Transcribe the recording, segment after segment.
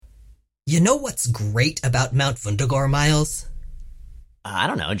You know what's great about Mount Vundagor, Miles? I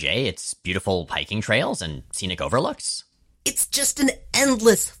don't know, Jay. It's beautiful hiking trails and scenic overlooks. It's just an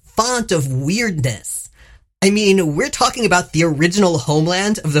endless font of weirdness. I mean, we're talking about the original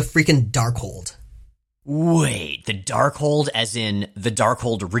homeland of the freaking Darkhold. Wait, the Darkhold as in the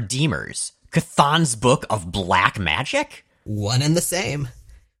Darkhold Redeemers? Cthulhu's Book of Black Magic? One and the same.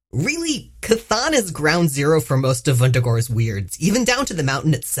 Really, Cthulhu is ground zero for most of Vundagor's weirds, even down to the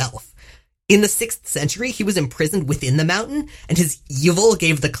mountain itself. In the 6th century, he was imprisoned within the mountain, and his evil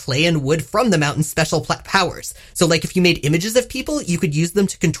gave the clay and wood from the mountain special powers. So, like, if you made images of people, you could use them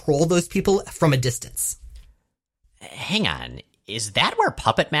to control those people from a distance. Hang on, is that where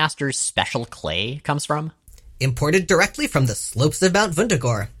Puppet Master's special clay comes from? Imported directly from the slopes of Mount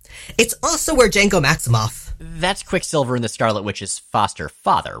Vundagor. It's also where Django Maximoff, That's Quicksilver and the Scarlet Witch's foster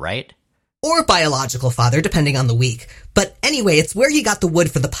father, right? or biological father, depending on the week. But anyway, it's where he got the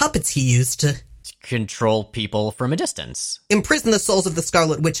wood for the puppets he used to Control people from a distance. imprison the souls of the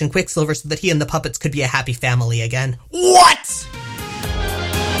Scarlet Witch and Quicksilver so that he and the puppets could be a happy family again. What?!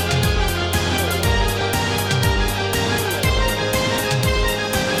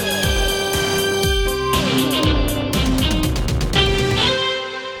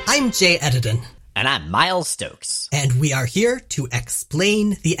 I'm Jay Edidin, And I'm Miles Stokes. and we are here to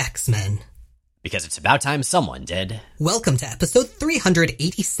explain the X-Men. Because it's about time someone did. Welcome to episode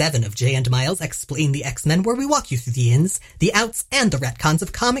 387 of Jay and Miles Explain the X-Men, where we walk you through the ins, the outs, and the retcons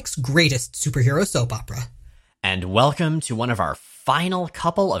of comics' greatest superhero soap opera. And welcome to one of our final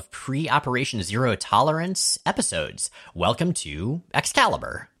couple of pre-Operation Zero Tolerance episodes. Welcome to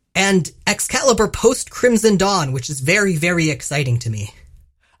Excalibur. And Excalibur post-Crimson Dawn, which is very, very exciting to me.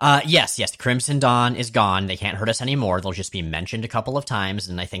 Yes, Crimson Dawn is gone. They can't hurt us anymore. They'll just be mentioned a couple of times,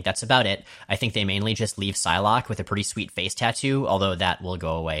 and I think that's about it. I think they mainly just leave Psylocke with a pretty sweet face tattoo, although that will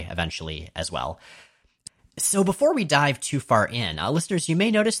go away eventually as well. So before we dive too far in, listeners, you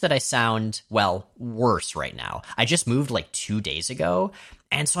may notice that I sound, well, worse right now. I just moved like 2 days ago,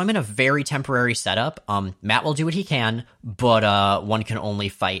 and so I'm in a very temporary setup. Matt will do what he can, but one can only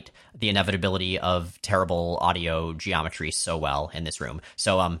fight the inevitability of terrible audio geometry so well in this room.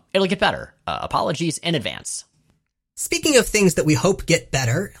 So it'll get better. Apologies in advance. Speaking of things that we hope get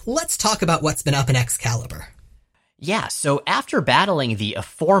better, let's talk about what's been up in Excalibur. Yeah, so after battling the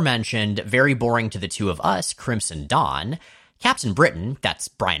aforementioned, very boring to the two of us, Crimson Dawn, Captain Britain, that's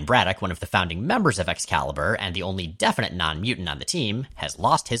Brian Braddock, one of the founding members of Excalibur and the only definite non-mutant on the team, has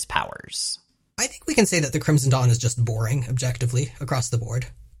lost his powers. I think we can say that the Crimson Dawn is just boring, objectively, across the board.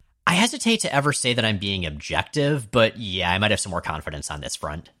 I hesitate to ever say that I'm being objective, but yeah, I might have some more confidence on this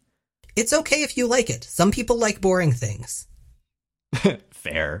front. It's okay if you like it. Some people like boring things.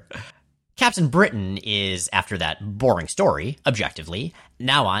 Fair. Captain Britain is, after that boring story, objectively,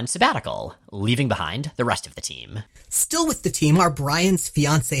 now on sabbatical, leaving behind the rest of the team. Still with the team are Brian's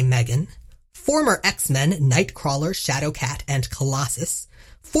fiancée Megan, former X-Men Nightcrawler, Shadowcat, and Colossus,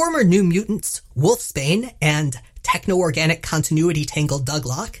 former New Mutants Wolfsbane and techno-organic continuity Tangled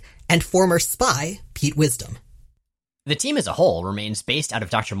Douglock, and former spy Pete Wisdom. The team as a whole remains based out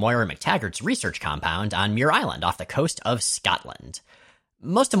of Dr. Moira McTaggart's research compound on Muir Island off the coast of Scotland.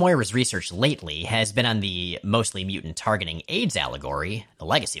 Most of Moira's research lately has been on the mostly mutant targeting AIDS allegory, the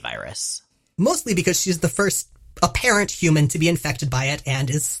legacy virus. Mostly because she's the first apparent human to be infected by it and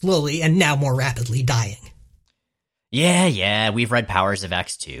is slowly and now more rapidly dying. Yeah, we've read Powers of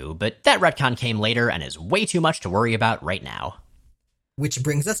X too, but that retcon came later and is way too much to worry about right now. Which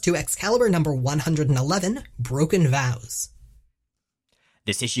brings us to Excalibur number 111, Broken Vows.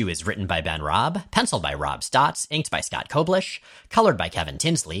 This issue is written by Ben Robb, penciled by Rob Stotts, inked by Scott Koblish, colored by Kevin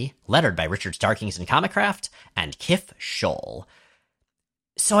Tinsley, lettered by Richard Starkings and Comicraft, and Kif Scholl.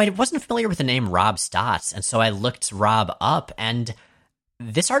 So I wasn't familiar with the name Rob Stotts, and so I looked Rob up, and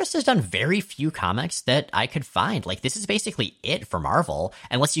this artist has done very few comics that I could find. Like, this is basically it for Marvel,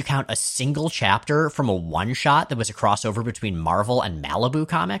 unless you count a single chapter from a one-shot that was a crossover between Marvel and Malibu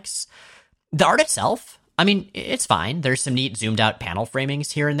Comics. The art itself, I mean, it's fine. There's some neat zoomed-out panel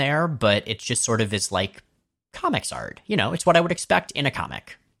framings here and there, but it just sort of is like comics art. You know, it's what I would expect in a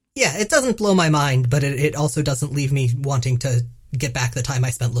comic. Yeah, it doesn't blow my mind, but it also doesn't leave me wanting to get back the time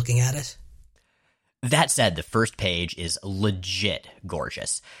I spent looking at it. That said, the first page is legit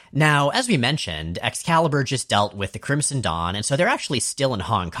gorgeous. Now, as we mentioned, Excalibur just dealt with the Crimson Dawn, and so they're actually still in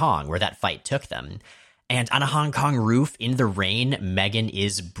Hong Kong, where that fight took them. And on a Hong Kong roof, in the rain, Megan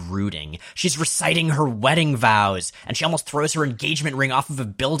is brooding. She's reciting her wedding vows, and she almost throws her engagement ring off of a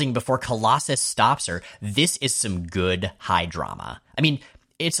building before Colossus stops her. This is some good high drama. I mean,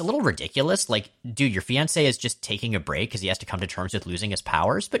 it's a little ridiculous. Like, dude, your fiancé is just taking a break because he has to come to terms with losing his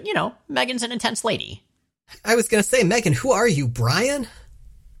powers. But, you know, Megan's an intense lady. I was going to say, Megan, who are you, Brian?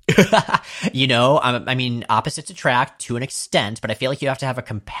 You know, I mean, opposites attract to an extent, but I feel like you have to have a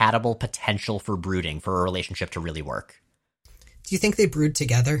compatible potential for brooding for a relationship to really work. Do you think they brood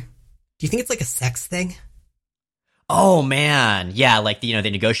together? Do you think it's like a sex thing? Oh, man. Yeah, like, you know, they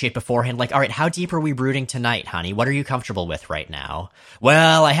negotiate beforehand. Like, all right, how deep are we brooding tonight, honey? What are you comfortable with right now?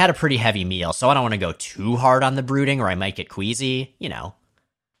 Well, I had a pretty heavy meal, so I don't want to go too hard on the brooding or I might get queasy, you know.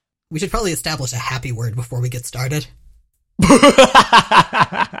 We should probably establish a happy word before we get started.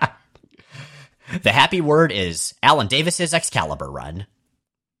 The happy word is Alan Davis's Excalibur run.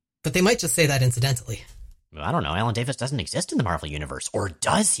 But they might just say that incidentally. I don't know. Alan Davis doesn't exist in the Marvel Universe. Or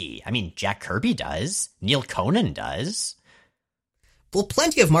does he? I mean, Jack Kirby does. Neil Conan does. Well,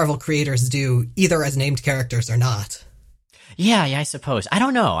 plenty of Marvel creators do, either as named characters or not. Yeah, I suppose. I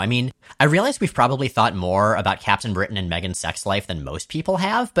don't know. I mean, I realize we've probably thought more about Captain Britain and Megan's sex life than most people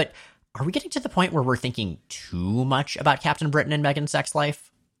have, but are we getting to the point where we're thinking too much about Captain Britain and Megan's sex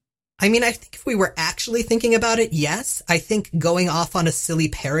life? I mean, I think if we were actually thinking about it, yes. I think going off on a silly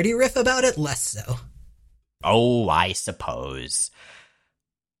parody riff about it, less so. Oh, I suppose.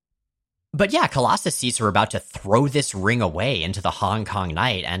 But yeah, Colossus sees her about to throw this ring away into the Hong Kong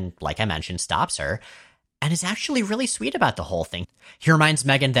night and, like I mentioned, stops her. And is actually really sweet about the whole thing. He reminds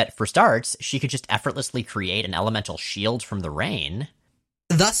Megan that, for starts, she could just effortlessly create an elemental shield from the rain.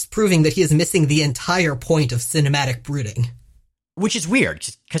 Thus proving that he is missing the entire point of cinematic brooding. Which is weird,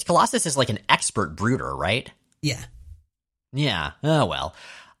 because Colossus is like an expert brooder, right? Yeah. Yeah, oh well.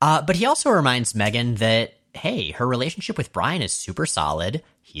 But he also reminds Megan that, hey, her relationship with Brian is super solid.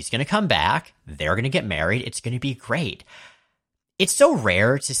 He's going to come back. They're going to get married. It's going to be great. It's so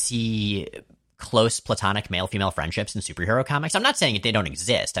rare to see close platonic male-female friendships in superhero comics. I'm not saying that they don't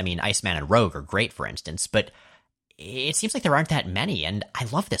exist. I mean, Iceman and Rogue are great, for instance, but it seems like there aren't that many, and I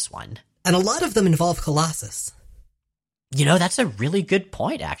love this one. And a lot of them involve Colossus. You know, that's a really good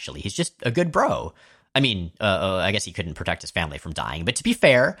point, actually. He's just a good bro. I mean, I guess he couldn't protect his family from dying, but to be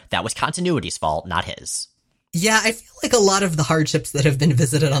fair, that was continuity's fault, not his. Yeah, I feel like a lot of the hardships that have been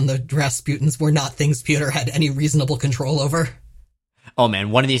visited on the Rasputins were not things Pyotr had any reasonable control over. Oh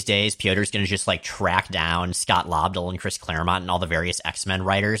man, one of these days, Pyotr's gonna just like track down Scott Lobdell and Chris Claremont and all the various X-Men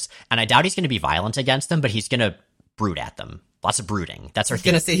writers, and I doubt he's gonna be violent against them, but he's gonna brood at them. Lots of brooding. That's our thing.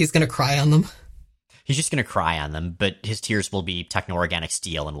 He's gonna say he's gonna cry on them. He's just gonna cry on them, but his tears will be techno-organic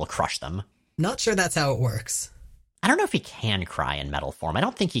steel and will crush them. Not sure that's how it works. I don't know if he can cry in metal form. I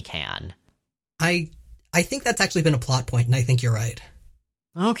don't think he can. I think that's actually been a plot point, and I think you're right.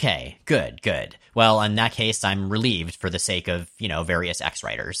 Okay, good. Well, in that case, I'm relieved for the sake of, you know, various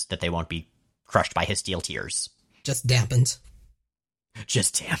X-writers that they won't be crushed by his steel tears. Just dampened.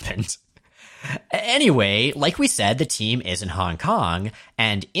 Anyway, like we said, the team is in Hong Kong,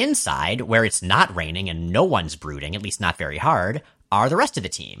 and inside, where it's not raining and no one's brooding, at least not very hard, are the rest of the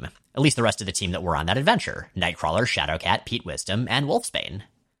team. At least the rest of the team that were on that adventure. Nightcrawler, Shadowcat, Pete Wisdom, and Wolfsbane.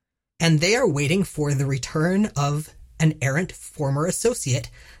 And they are waiting for the return of an errant former associate,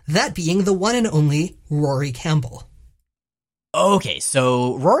 that being the one and only Rory Campbell. Okay,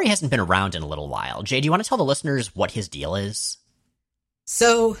 so Rory hasn't been around in a little while. Jay, do you want to tell the listeners what his deal is?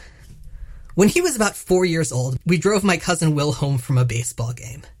 So, when he was about 4 years old, we drove my cousin Will home from a baseball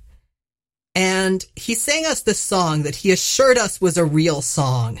game. And he sang us this song that he assured us was a real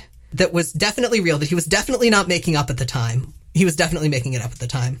song, that was definitely real, that he was definitely not making up at the time. He was definitely making it up at the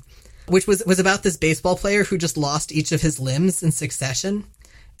time. Which was about this baseball player who just lost each of his limbs in succession.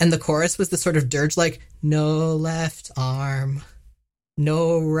 And the chorus was the sort of dirge like, no left arm,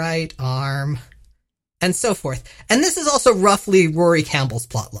 no right arm, and so forth. And this is also roughly Rory Campbell's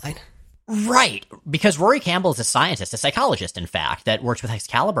plotline. Right, because Rory Campbell is a scientist, a psychologist, in fact, that worked with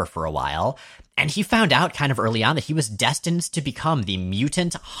Excalibur for a while, and he found out kind of early on that he was destined to become the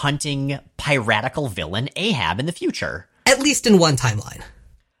mutant-hunting, piratical villain Ahab in the future. At least in one timeline.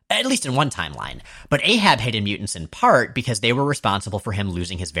 At least in one timeline. But Ahab hated mutants in part because they were responsible for him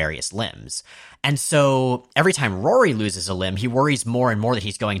losing his various limbs. And so every time Rory loses a limb, he worries more and more that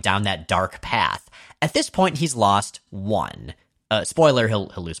he's going down that dark path. At this point, he's lost one. Spoiler,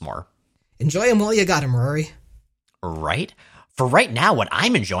 he'll lose more. Enjoy him while you got him, Rory. Right? For right now, what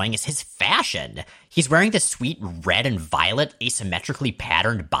I'm enjoying is his fashion. He's wearing this sweet red and violet asymmetrically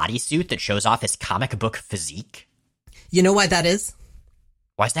patterned bodysuit that shows off his comic book physique. You know why that is?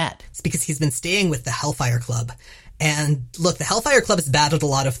 Why's that? It's because he's been staying with the Hellfire Club. And look, the Hellfire Club is bad at a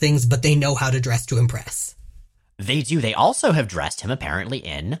lot of things, but they know how to dress to impress. They do. They also have dressed him, apparently,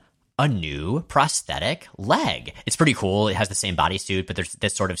 in a new prosthetic leg. It's pretty cool. It has the same bodysuit, but there's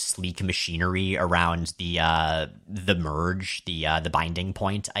this sort of sleek machinery around the merge, the binding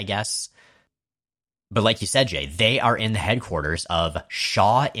point, I guess. But like you said, Jay, they are in the headquarters of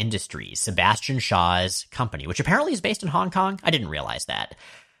Shaw Industries, Sebastian Shaw's company, which apparently is based in Hong Kong. I didn't realize that.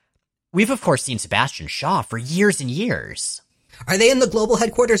 We've, of course, seen Sebastian Shaw for years and years. Are they in the global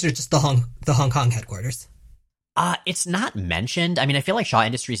headquarters or just the Hong Kong headquarters? It's not mentioned. I mean, I feel like Shaw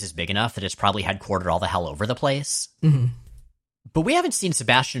Industries is big enough that it's probably headquartered all the hell over the place. Mm-hmm. But we haven't seen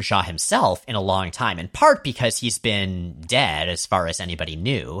Sebastian Shaw himself in a long time, in part because he's been dead as far as anybody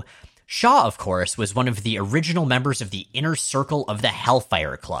knew. Shaw, of course, was one of the original members of the Inner Circle of the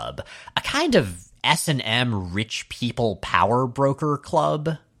Hellfire Club, a kind of S&M rich people power broker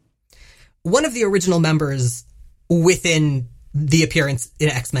club. One of the original members within the appearance in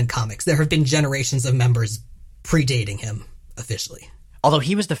X-Men comics. There have been generations of members predating him officially. Although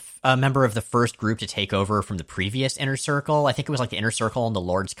he was the member of the first group to take over from the previous Inner Circle. I think it was like the Inner Circle and the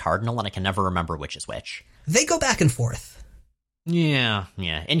Lord's Cardinal, and I can never remember which is which. They go back and forth. Yeah,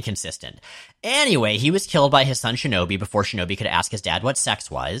 inconsistent. Anyway, he was killed by his son Shinobi before Shinobi could ask his dad what sex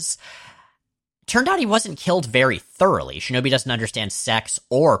was. Turned out he wasn't killed very thoroughly. Shinobi doesn't understand sex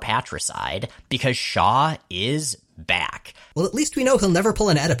or patricide because Shaw is back. Well, at least we know he'll never pull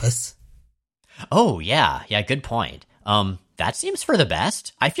an Oedipus. Oh, yeah, good point. That seems for the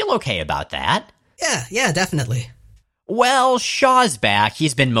best. I feel okay about that. Yeah, definitely. Well, Shaw's back.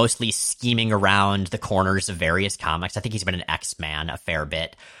 He's been mostly scheming around the corners of various comics. I think he's been an X-Man a fair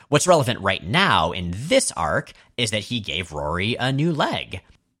bit. What's relevant right now in this arc is that he gave Rory a new leg.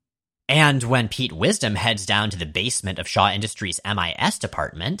 And when Pete Wisdom heads down to the basement of Shaw Industries' MIS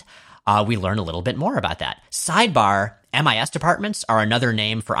department, we learn a little bit more about that. Sidebar, MIS departments are another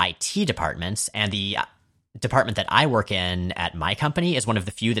name for IT departments, and the department that I work in at my company is one of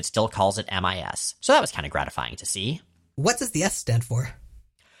the few that still calls it MIS. So that was kind of gratifying to see. What does the S stand for?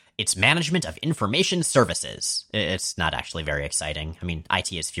 It's Management of Information Services. It's not actually very exciting. I mean, IT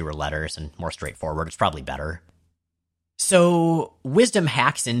has fewer letters and more straightforward. It's probably better. So Wisdom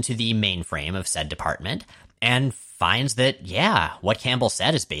hacks into the mainframe of said department and finds that, what Campbell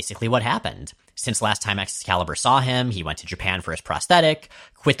said is basically what happened. Since last time Excalibur saw him, he went to Japan for his prosthetic,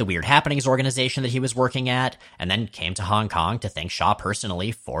 quit the Weird Happenings organization that he was working at, and then came to Hong Kong to thank Shaw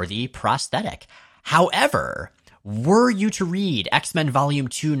personally for the prosthetic. However, were you to read X-Men Volume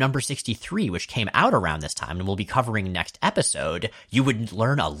 2, number 63, which came out around this time and we'll be covering next episode, you would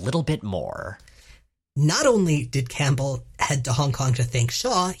learn a little bit more. Not only did Campbell head to Hong Kong to thank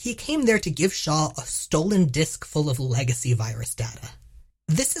Shaw, he came there to give Shaw a stolen disk full of legacy virus data.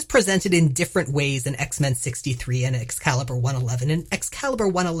 This is presented in different ways in X-Men 63 and Excalibur 111. In Excalibur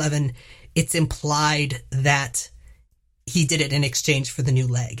 111, it's implied that he did it in exchange for the new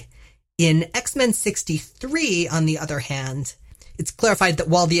leg. In X-Men 63, on the other hand, it's clarified that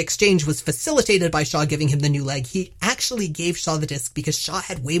while the exchange was facilitated by Shaw giving him the new leg, he actually gave Shaw the disc because Shaw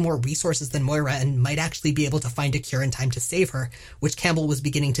had way more resources than Moira and might actually be able to find a cure in time to save her, which Campbell was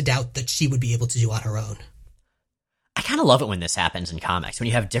beginning to doubt that she would be able to do on her own. I kind of love it when this happens in comics, when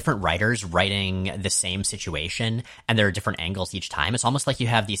you have different writers writing the same situation and there are different angles each time. It's almost like you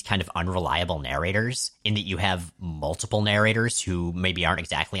have these kind of unreliable narrators in that you have multiple narrators who maybe aren't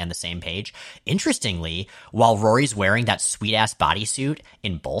exactly on the same page. Interestingly, while Rory's wearing that sweet-ass bodysuit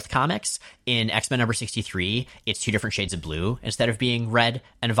in both comics, in X-Men number 63, it's two different shades of blue instead of being red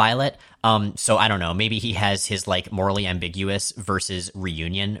and violet. So I don't know, maybe he has his like morally ambiguous versus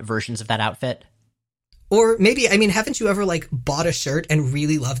reunion versions of that outfit. Or maybe, haven't you ever, bought a shirt and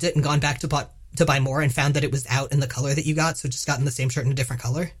really loved it and gone back to buy more and found that it was out in the color that you got, so just gotten the same shirt in a different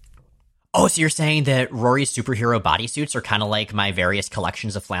color? Oh, so you're saying that Rory's superhero bodysuits are kind of like my various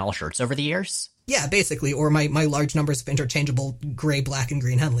collections of flannel shirts over the years? Yeah, basically, or my large numbers of interchangeable gray, black, and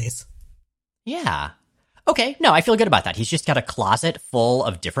green Henleys. Yeah. Okay, no, I feel good about that. He's just got a closet full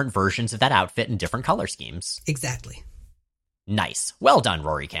of different versions of that outfit in different color schemes. Exactly. Nice. Well done,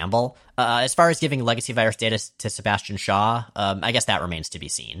 Rory Campbell. As far as giving legacy virus data to Sebastian Shaw, I guess that remains to be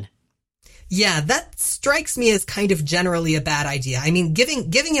seen. Yeah, that strikes me as kind of generally a bad idea.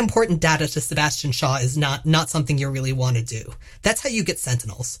 Giving important data to Sebastian Shaw is not something you really want to do. That's how you get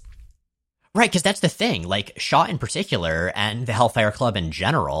Sentinels. Right, because that's the thing. Shaw in particular, and the Hellfire Club in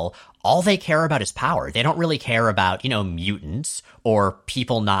general, all they care about is power. They don't really care about, mutants or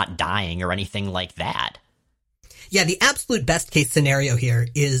people not dying or anything like that. Yeah, the absolute best case scenario here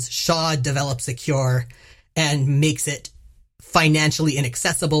is Shaw develops a cure and makes it financially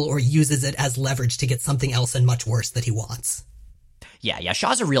inaccessible or uses it as leverage to get something else and much worse that he wants. Yeah,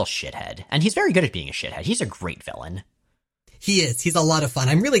 Shaw's a real shithead, and he's very good at being a shithead. He's a great villain. He is. He's a lot of fun.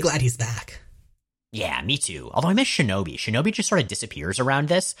 I'm really glad he's back. Yeah, me too. Although I miss Shinobi. Shinobi just sort of disappears around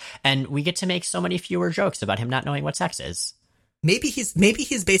this, and we get to make so many fewer jokes about him not knowing what sex is. Maybe he's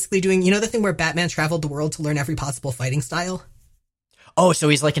basically doing, the thing where Batman traveled the world to learn every possible fighting style? Oh, so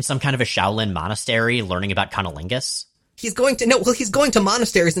he's like in some kind of a Shaolin monastery learning about cunnilingus? He's going to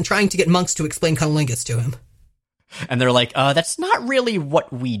monasteries and trying to get monks to explain cunnilingus to him. And they're like, that's not really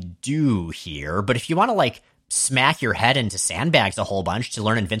what we do here, but if you want to, like, smack your head into sandbags a whole bunch to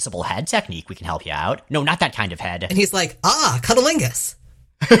learn invincible head technique, we can help you out. No, not that kind of head. And he's like, cunnilingus.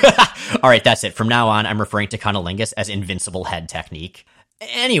 All right, that's it. From now on, I'm referring to cunnilingus as invincible head technique.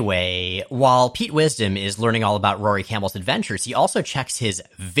 Anyway, while Pete Wisdom is learning all about Rory Campbell's adventures, he also checks his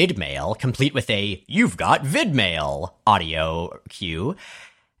vidmail, complete with a "you've got vidmail" audio cue,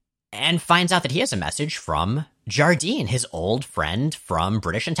 and finds out that he has a message from Jardine, his old friend from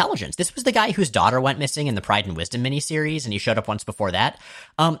British intelligence. This was the guy whose daughter went missing in the Pride and Wisdom miniseries, and he showed up once before that.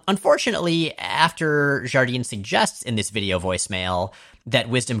 Unfortunately, after Jardine suggests in this video voicemail that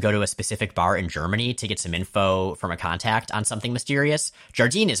Wisdom go to a specific bar in Germany to get some info from a contact on something mysterious,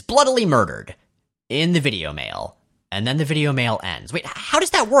 Jardine is bloodily murdered in the video mail. And then the video mail ends. Wait, how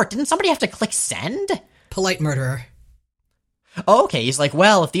does that work? Didn't somebody have to click send? Polite murderer. Oh, okay, he's like,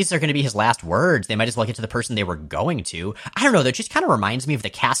 well, if these are going to be his last words, they might as well get to the person they were going to. I don't know, that just kind of reminds me of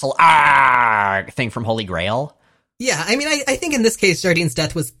the castle thing from Holy Grail. Yeah, I mean, I think in this case, Jardine's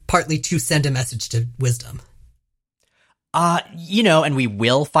death was partly to send a message to Wisdom. And we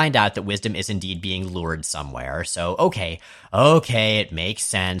will find out that Wisdom is indeed being lured somewhere, so okay, it makes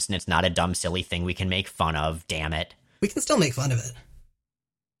sense, and it's not a dumb, silly thing we can make fun of, damn it. We can still make fun of it.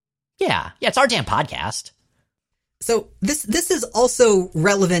 Yeah, it's our damn podcast. So this is also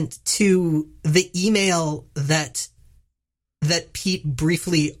relevant to the email that Pete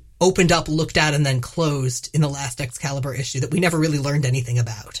briefly opened up, looked at, and then closed in the last Excalibur issue that we never really learned anything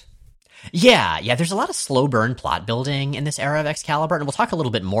about. Yeah, there's a lot of slow burn plot building in this era of Excalibur, and we'll talk a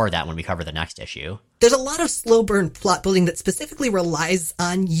little bit more of that when we cover the next issue. There's a lot of slow burn plot building that specifically relies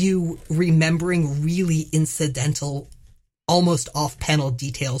on you remembering really incidental, almost off-panel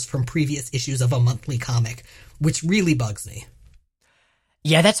details from previous issues of a monthly comic, which really bugs me.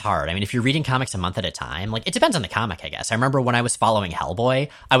 Yeah, that's hard. I mean, if you're reading comics a month at a time, like, it depends on the comic, I guess. I remember when I was following Hellboy,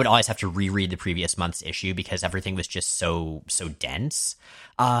 I would always have to reread the previous month's issue because everything was just so dense.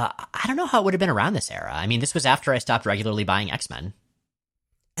 I don't know how it would have been around this era. I mean, this was after I stopped regularly buying X-Men.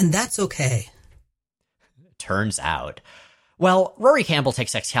 And that's okay. Turns out. Well, Rory Campbell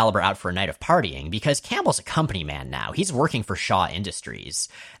takes Excalibur out for a night of partying because Campbell's a company man now. He's working for Shaw Industries.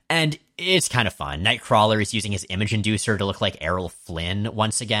 And it's kind of fun. Nightcrawler is using his image inducer to look like Errol Flynn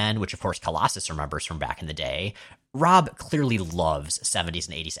once again, which of course Colossus remembers from back in the day. Rob clearly loves 70s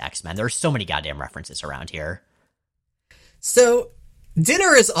and 80s X-Men. There are so many goddamn references around here. So,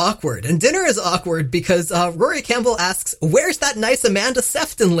 dinner is awkward. And dinner is awkward because Rory Campbell asks, where's that nice Amanda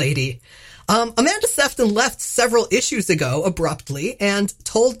Sefton lady? Amanda Sefton left several issues ago abruptly and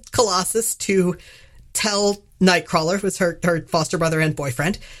told Colossus to tell Nightcrawler, who was her foster brother and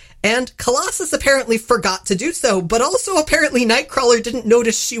boyfriend, and Colossus apparently forgot to do so, but also apparently Nightcrawler didn't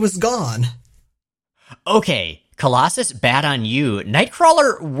notice she was gone. Okay, Colossus, bad on you.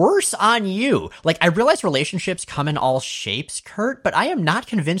 Nightcrawler, worse on you. Like, I realize relationships come in all shapes, Kurt, but I am not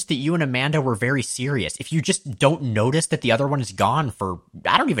convinced that you and Amanda were very serious if you just don't notice that the other one is gone for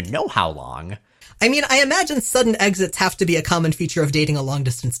I don't even know how long. I mean, I imagine sudden exits have to be a common feature of dating a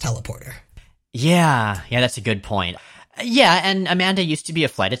long-distance teleporter. Yeah, that's a good point. Yeah, and Amanda used to be a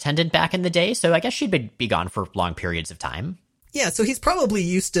flight attendant back in the day, so I guess she'd be gone for long periods of time. Yeah, so he's probably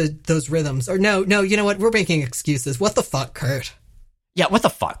used to those rhythms. Or no, you know what? We're making excuses. What the fuck, Kurt? Yeah, what the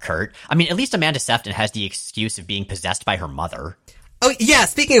fuck, Kurt? I mean, at least Amanda Sefton has the excuse of being possessed by her mother. Oh, yeah,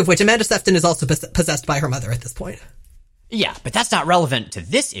 speaking of which, Amanda Sefton is also possessed by her mother at this point. Yeah, but that's not relevant to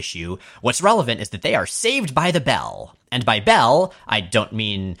this issue. What's relevant is that they are saved by the Bell. And by Bell, I don't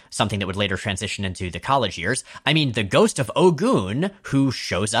mean something that would later transition into the college years. I mean the ghost of Ogun, who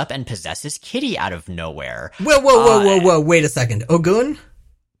shows up and possesses Kitty out of nowhere. Whoa, wait a second. Ogun?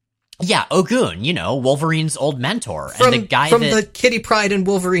 Yeah, Ogun, Wolverine's old mentor. And the guy from the Kitty Pryde and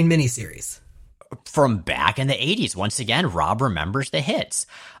Wolverine miniseries. From back in the 80s. Once again, Rob remembers the hits.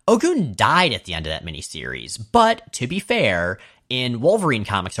 Ogun died at the end of that miniseries, but to be fair, in Wolverine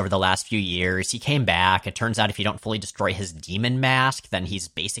comics over the last few years, he came back. It turns out if you don't fully destroy his demon mask, then he's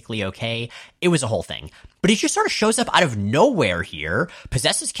basically okay. It was a whole thing. But he just sort of shows up out of nowhere here,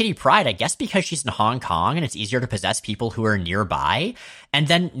 possesses Kitty Pryde, I guess because she's in Hong Kong and it's easier to possess people who are nearby, and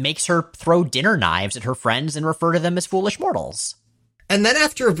then makes her throw dinner knives at her friends and refer to them as foolish mortals. And then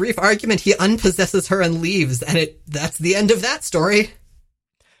after a brief argument, he unpossesses her and leaves, and that's the end of that story.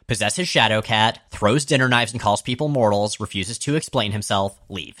 Possesses Shadowcat, throws dinner knives and calls people mortals, refuses to explain himself,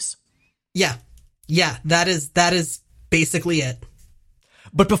 leaves. Yeah. Yeah, that is basically it.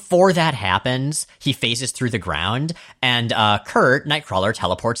 But before that happens, he phases through the ground, and Kurt, Nightcrawler,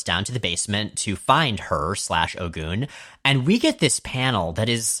 teleports down to the basement to find her/Ogun, and we get this panel that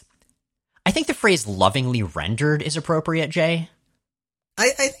is... I think the phrase lovingly rendered is appropriate, Jay. I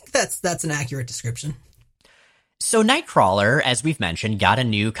think that's an accurate description. So Nightcrawler, as we've mentioned, got a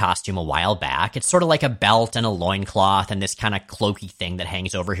new costume a while back. It's sort of like a belt and a loincloth and this kind of cloaky thing that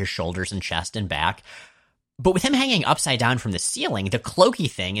hangs over his shoulders and chest and back. But with him hanging upside down from the ceiling, the cloaky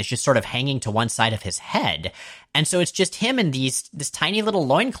thing is just sort of hanging to one side of his head. And so it's just him and this tiny little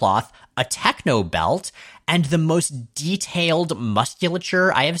loincloth, a techno belt, and the most detailed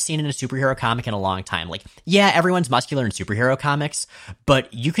musculature I have seen in a superhero comic in a long time. Like, yeah, everyone's muscular in superhero comics,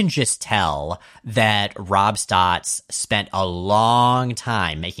 but you can just tell that Rob Stotts spent a long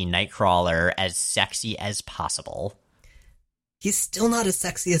time making Nightcrawler as sexy as possible. He's still not as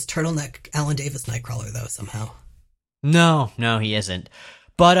sexy as Turtleneck Alan Davis Nightcrawler, though, somehow. No, he isn't.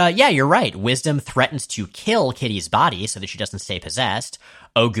 But yeah, you're right. Wisdom threatens to kill Kitty's body so that she doesn't stay possessed.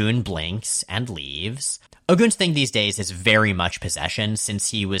 Ogun blinks and leaves. Ogun's thing these days is very much possession.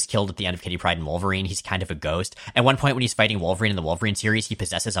 Since he was killed at the end of Kitty Pryde and Wolverine, he's kind of a ghost. At one point when he's fighting Wolverine in the Wolverine series, he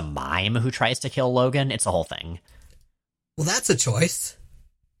possesses a mime who tries to kill Logan. It's a whole thing. Well, that's a choice.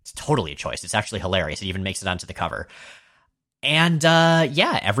 It's totally a choice. It's actually hilarious. It even makes it onto the cover. And,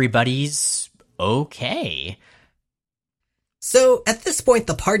 yeah, everybody's okay. So, at this point,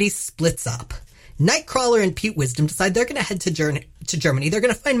 the party splits up. Nightcrawler and Pete Wisdom decide they're going to head to Germany. They're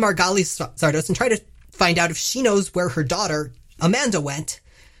going to find Margali Zardos and try to find out if she knows where her daughter, Amanda, went,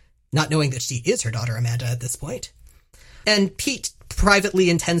 not knowing that she is her daughter, Amanda, at this point. And Pete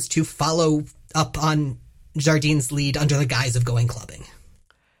privately intends to follow up on Jardine's lead under the guise of going clubbing.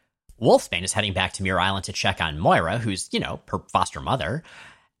 Wolfsbane is heading back to Muir Island to check on Moira, who's, her foster mother.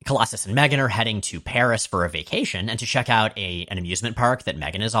 Colossus and Megan are heading to Paris for a vacation and to check out an amusement park that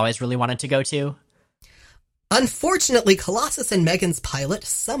Megan has always really wanted to go to. Unfortunately, Colossus and Megan's pilot,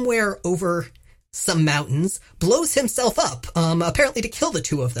 somewhere over some mountains, blows himself up, apparently to kill the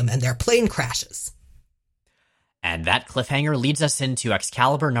two of them, and their plane crashes. And that cliffhanger leads us into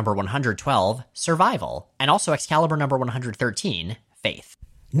Excalibur number 112, Survival, and also Excalibur number 113, Faith.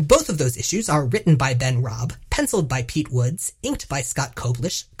 Both of those issues are written by Ben Robb, penciled by Pete Woods, inked by Scott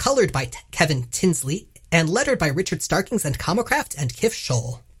Koblish, colored by Kevin Tinsley, and lettered by Richard Starkings and Comicraft and Kif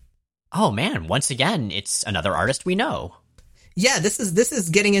Scholl. Oh man, once again, it's another artist we know. Yeah, this is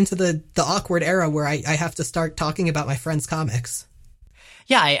getting into the awkward era where I have to start talking about my friend's comics.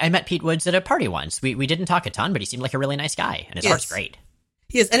 Yeah, I met Pete Woods at a party once. We didn't talk a ton, but he seemed like a really nice guy, and his art's great.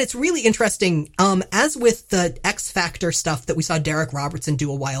 He is, and it's really interesting, as with the X Factor stuff that we saw Derek Robertson do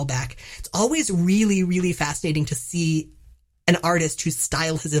a while back, it's always really, really fascinating to see an artist whose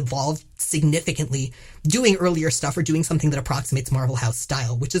style has evolved significantly doing earlier stuff or doing something that approximates Marvel House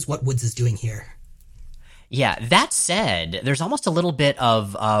style, which is what Woods is doing here. Yeah, that said, there's almost a little bit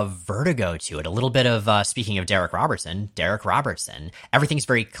of vertigo to it. A little bit of, speaking of Derek Robertson, everything's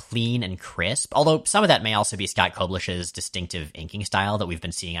very clean and crisp, although some of that may also be Scott Koblish's distinctive inking style that we've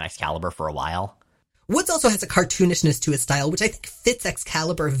been seeing on Excalibur for a while. Woods also has a cartoonishness to his style, which I think fits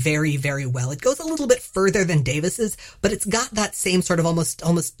Excalibur very, very well. It goes a little bit further than Davis's, but it's got that same sort of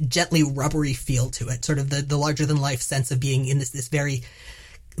almost gently rubbery feel to it, sort of the larger-than-life sense of being in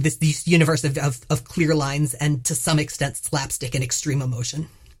this universe of clear lines and, to some extent, slapstick and extreme emotion.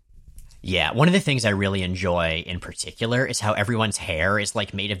 Yeah, one of the things I really enjoy in particular is how everyone's hair is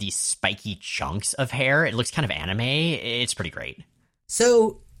like made of these spiky chunks of hair. It looks kind of anime. It's pretty great.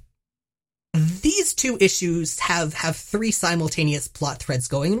 So these two issues have three simultaneous plot threads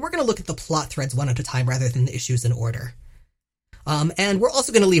going, and we're going to look at the plot threads one at a time rather than the issues in order. And we're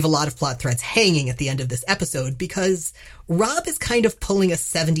also going to leave a lot of plot threads hanging at the end of this episode because Rob is kind of pulling a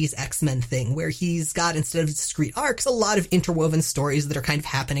 70s X-Men thing where he's got, instead of discrete arcs, a lot of interwoven stories that are kind of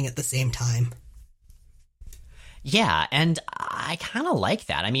happening at the same time. Yeah, and I kind of like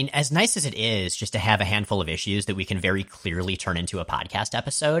that. I mean, as nice as it is just to have a handful of issues that we can very clearly turn into a podcast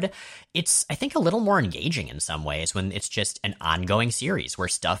episode, it's, I think, a little more engaging in some ways when it's just an ongoing series where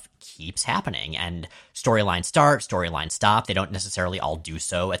stuff keeps happening and storylines start, storylines stop. They don't necessarily all do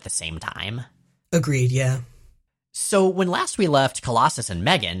so at the same time. Agreed, yeah. So when last we left Colossus and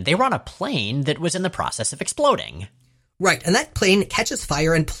Megan, they were on a plane that was in the process of exploding. Right, and that plane catches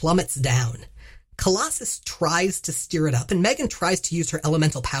fire and plummets down. Colossus tries to steer it up, and Megan tries to use her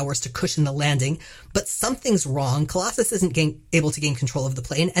elemental powers to cushion the landing, but something's wrong. Colossus isn't able to gain control of the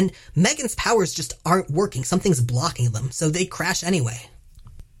plane, and Megan's powers just aren't working. Something's blocking them, so they crash anyway.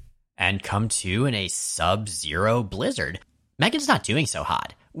 And come to in a sub-zero blizzard. Megan's not doing so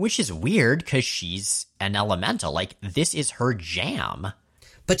hot, which is weird because she's an elemental. Like, this is her jam.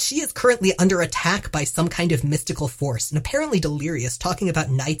 But she is currently under attack by some kind of mystical force, and apparently Delirious, talking about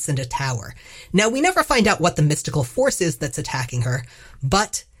knights and a tower. Now, we never find out what the mystical force is that's attacking her,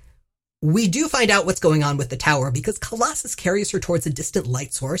 but we do find out what's going on with the tower because Colossus carries her towards a distant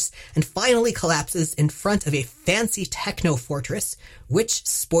light source and finally collapses in front of a fancy techno fortress, which,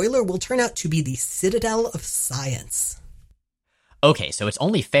 spoiler, will turn out to be the Citadel of Science. Okay, so it's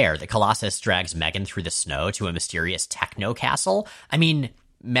only fair that Colossus drags Megan through the snow to a mysterious techno castle. I mean,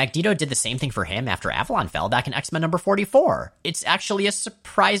 Magneto did the same thing for him after Avalon fell back in X-Men number 44. It's actually a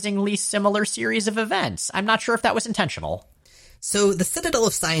surprisingly similar series of events. I'm not sure if that was intentional. So the Citadel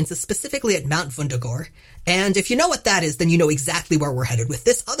of Science is specifically at Mount Wundagore, and if you know what that is, then you know exactly where we're headed with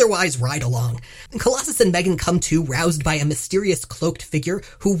this, otherwise ride along. And Colossus and Megan come to, roused by a mysterious cloaked figure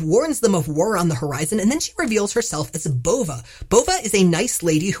who warns them of war on the horizon, and then she reveals herself as Bova. Bova is a nice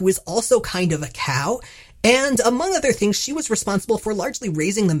lady who is also kind of a cow, and among other things, she was responsible for largely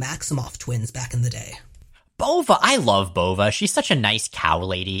raising the Maximoff twins back in the day. Bova, I love Bova. She's such a nice cow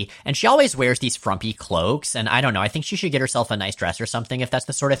lady, and she always wears these frumpy cloaks, and I don't know, I think she should get herself a nice dress or something if that's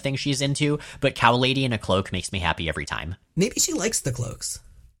the sort of thing she's into, but cow lady in a cloak makes me happy every time. Maybe she likes the cloaks.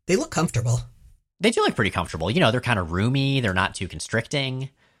 They look comfortable. They do look pretty comfortable. You know, they're kind of roomy, they're not too constricting.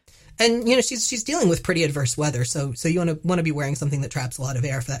 And, you know, she's dealing with pretty adverse weather, so you want to be wearing something that traps a lot of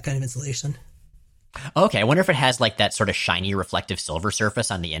air for that kind of insulation. Okay, I wonder if it has like that sort of shiny reflective silver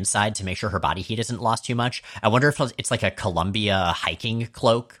surface on the inside to make sure her body heat isn't lost too much. I wonder if it's like a Columbia hiking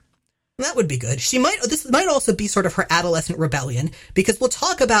cloak. That would be good. This might also be sort of her adolescent rebellion, because we'll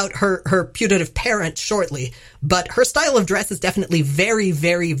talk about her putative parent shortly, but her style of dress is definitely very,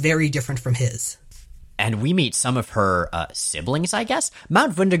 very, very different from his. And we meet some of her siblings, I guess.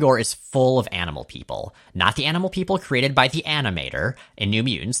 Mount Wundagore is full of animal people. Not the animal people created by the Animator in New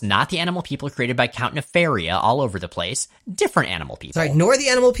Mutants. Not the animal people created by Count Nefaria all over the place. Different animal people. Sorry, nor the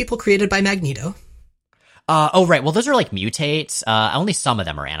animal people created by Magneto. Oh, right. Well, those are like mutates. Only some of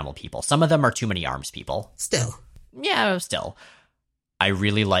them are animal people. Some of them are Too Many Arms people. Still. Yeah, still. I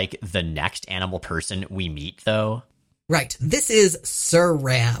really like the next animal person we meet, though. Right. This is Sir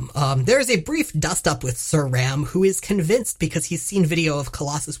Ram. There's a brief dust-up with Sir Ram, who is convinced because he's seen video of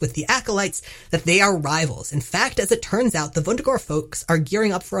Colossus with the Acolytes that they are rivals. In fact, as it turns out, the Wundagore folks are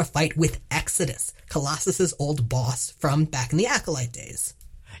gearing up for a fight with Exodus, Colossus's old boss from back in the Acolyte days.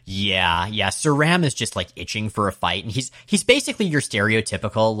 Yeah, Sir Ram is just like itching for a fight, and he's basically your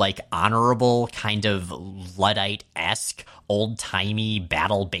stereotypical, like, honorable, kind of Luddite-esque, old-timey,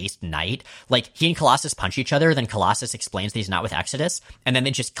 battle-based knight. Like, he and Colossus punch each other, then Colossus explains that he's not with Exodus, and then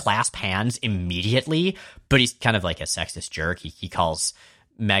they just clasp hands immediately, but he's kind of like a sexist jerk. He calls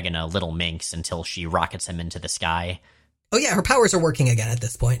Megan a little minx until she rockets him into the sky. Oh yeah, her powers are working again at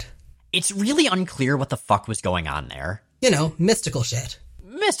this point. It's really unclear what the fuck was going on there. You know, mystical shit.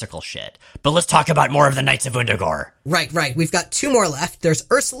 Mystical shit. But let's talk about more of the Knights of Wundagore. Right. We've got two more left. There's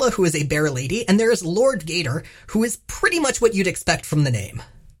Ursula, who is a bear lady, and there's Lord Gator, who is pretty much what you'd expect from the name.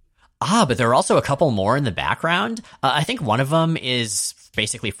 But there are also a couple more in the background. I think one of them is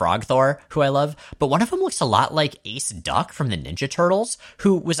basically Frog Thor, who I love, but one of them looks a lot like Ace Duck from the Ninja Turtles,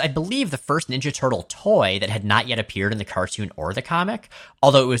 who was, I believe, the first Ninja Turtle toy that had not yet appeared in the cartoon or the comic,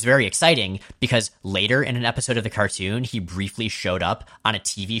 although it was very exciting because later in an episode of the cartoon, he briefly showed up on a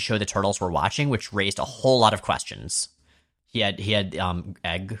TV show the Turtles were watching, which raised a whole lot of questions. He had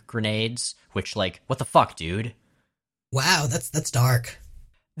egg grenades, which, like, what the fuck, dude? Wow, that's dark.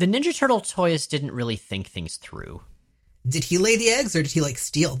 The Ninja Turtle toys didn't really think things through. Did he lay the eggs, or did he, like,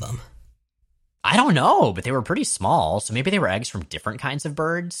 steal them? I don't know, but they were pretty small, so maybe they were eggs from different kinds of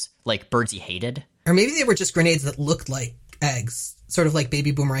birds, like birds he hated. Or maybe they were just grenades that looked like eggs, sort of like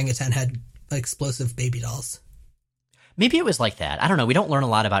Baby Boomerangutan had explosive baby dolls. Maybe it was like that. I don't know, we don't learn a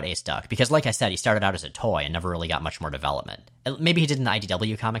lot about Ace Duck, because like I said, he started out as a toy and never really got much more development. Maybe he did in the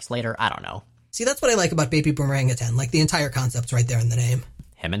IDW comics later, I don't know. See, that's what I like about Baby Boomerangutan, like the entire concept's right there in the name.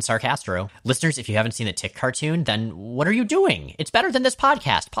 Him and Sarcastro. Listeners, if you haven't seen the Tick cartoon, then what are you doing? It's better than this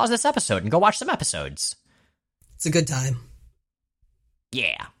podcast. Pause this episode and go watch some episodes. It's a good time.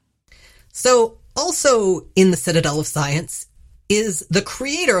 Yeah. So, also in the Citadel of Science is the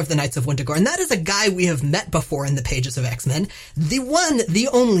creator of the Knights of Wundagore, and that is a guy we have met before in the pages of X-Men. The one, the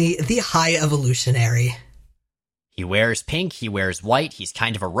only, the High Evolutionary. He wears pink, he wears white, he's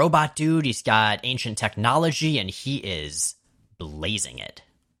kind of a robot dude, he's got ancient technology, and he is blazing it.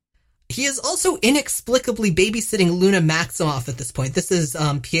 He is also inexplicably babysitting Luna Maximoff at this point. This is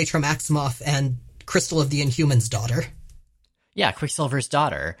Pietro Maximoff and Crystal of the Inhumans' daughter. Yeah, Quicksilver's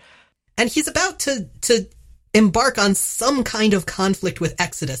daughter. And he's about to embark on some kind of conflict with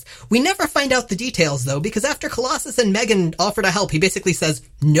Exodus. We never find out the details, though, because after Colossus and Megan offer to help, he basically says,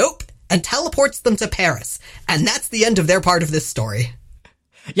 nope, and teleports them to Paris. And that's the end of their part of this story.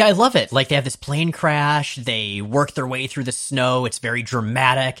 Yeah, I love it. Like, they have this plane crash, they work their way through the snow, it's very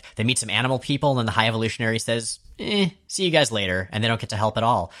dramatic, they meet some animal people, and then the High Evolutionary says, see you guys later, and they don't get to help at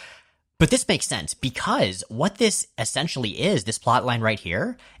all. But this makes sense, because what this essentially is, this plotline right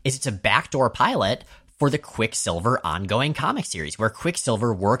here, is it's a backdoor pilot for the Quicksilver ongoing comic series, where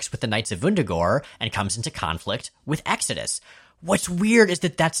Quicksilver works with the Knights of Undagore and comes into conflict with Exodus. What's weird is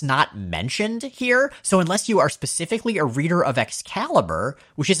that that's not mentioned here, so unless you are specifically a reader of Excalibur,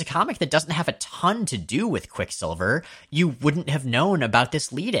 which is a comic that doesn't have a ton to do with Quicksilver, you wouldn't have known about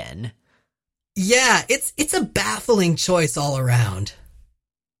this lead-in. Yeah, it's a baffling choice all around.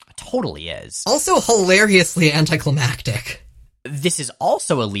 It totally is. Also hilariously anticlimactic. This is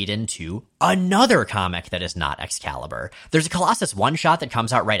also a lead-in to another comic that is not Excalibur. There's a Colossus one-shot that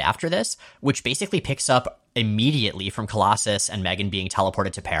comes out right after this, which basically picks up immediately from Colossus and Megan being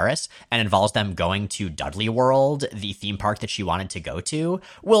teleported to Paris and involves them going to Dudley World, the theme park that she wanted to go to.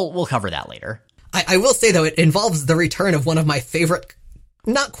 We'll cover that later. I will say, though, it involves the return of one of my favorite,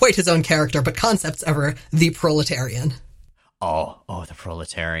 not quite his own character, but concepts ever, the Proletarian. Oh, the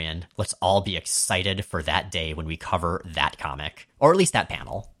Proletarian. Let's all be excited for that day when we cover that comic, or at least that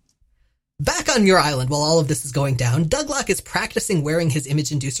panel. Back on Muir Island, while all of this is going down, Douglock is practicing wearing his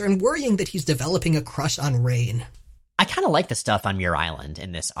image inducer and worrying that he's developing a crush on Rain. I kind of like the stuff on Muir Island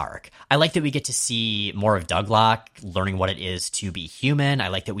in this arc. I like that we get to see more of Douglock learning what it is to be human. I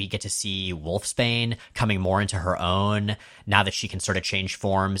like that we get to see Wolfsbane coming more into her own now that she can sort of change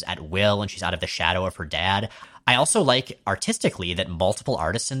forms at will and she's out of the shadow of her dad. I also like artistically that multiple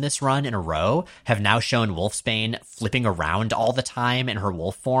artists in this run in a row have now shown Wolfsbane flipping around all the time in her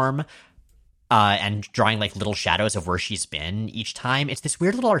wolf form. And drawing like little shadows of where she's been each time. It's this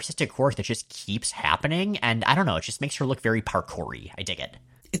weird little artistic quirk that just keeps happening. And I don't know, it just makes her look very parkour-y. I dig it.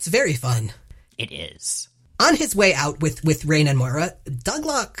 It's very fun. It is. On his way out with Rain and Moira,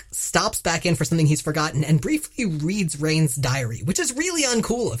 Douglock stops back in for something he's forgotten and briefly reads Rain's diary, which is really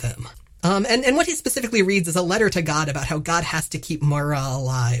uncool of him. And what he specifically reads is a letter to God about how God has to keep Moira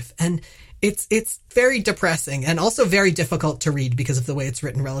alive. And it's very depressing and also very difficult to read because of the way it's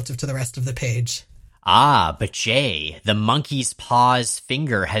written relative to the rest of the page. Ah, but Jay, the monkey's paw's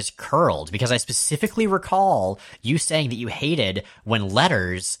finger has curled because I specifically recall you saying that you hated when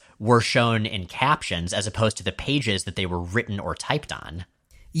letters were shown in captions as opposed to the pages that they were written or typed on.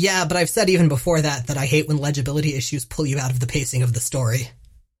 Yeah, but I've said even before that I hate when legibility issues pull you out of the pacing of the story.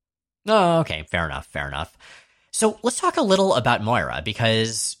 Oh, okay, fair enough. So let's talk a little about Moira,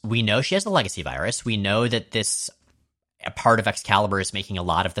 because we know she has the legacy virus. We know that this part of Excalibur is making a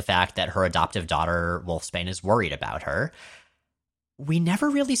lot of the fact that her adoptive daughter, Wolfsbane, is worried about her. We never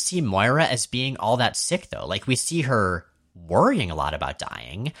really see Moira as being all that sick, though. Like, we see her worrying a lot about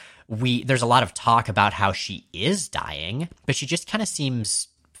dying. There's a lot of talk about how she is dying, but she just kind of seems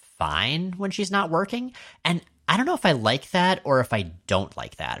fine when she's not working. And I don't know if I like that or if I don't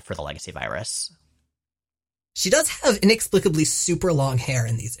like that for the legacy virus. She does have inexplicably super long hair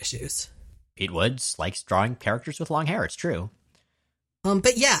in these issues. Pete Woods likes drawing characters with long hair, it's true.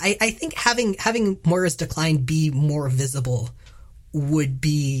 But yeah, I think having Moira's decline be more visible would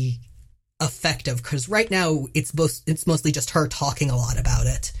be effective, because right now it's mostly just her talking a lot about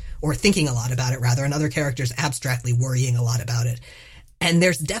it, or thinking a lot about it, rather, and other characters abstractly worrying a lot about it. And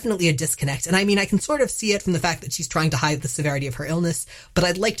there's definitely a disconnect. And I mean, I can sort of see it from the fact that she's trying to hide the severity of her illness, but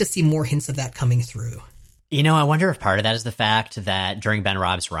I'd like to see more hints of that coming through. You know, I wonder if part of that is the fact that during Ben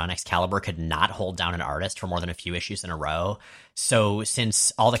Robb's run, Excalibur could not hold down an artist for more than a few issues in a row. So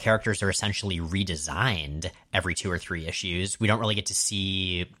since all the characters are essentially redesigned every 2 or 3 issues, we don't really get to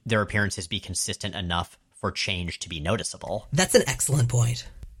see their appearances be consistent enough for change to be noticeable. That's an excellent point.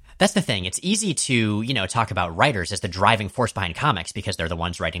 That's the thing. It's easy to, talk about writers as the driving force behind comics because they're the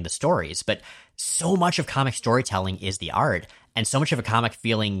ones writing the stories. But so much of comic storytelling is the art. And so much of a comic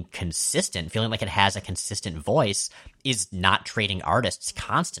feeling consistent, feeling like it has a consistent voice, is not trading artists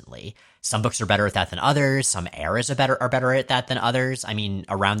constantly. Some books are better at that than others. Some eras are better at that than others. I mean,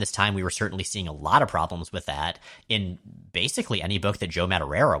 around this time, we were certainly seeing a lot of problems with that in basically any book that Joe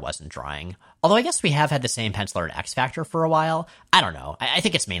Madureira wasn't drawing. Although I guess we have had the same penciler in X Factor for a while. I don't know. I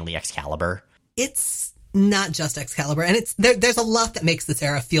think it's mainly Excalibur. It's not just Excalibur, and there's a lot that makes this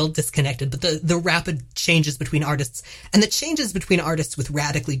era feel disconnected, but the rapid changes between artists and the changes between artists with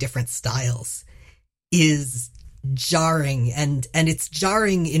radically different styles is jarring, and it's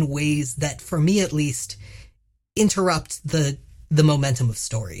jarring in ways that, for me at least, interrupt the momentum of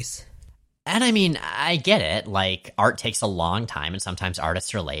stories. And I mean, I get it. Like, art takes a long time, and sometimes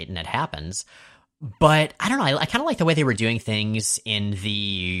artists are late, and it happens. But I don't know. I kind of like the way they were doing things in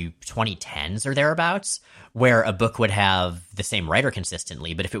the 2010s or thereabouts, where a book would have the same writer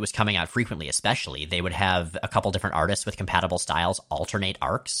consistently, but if it was coming out frequently, especially, they would have a couple different artists with compatible styles alternate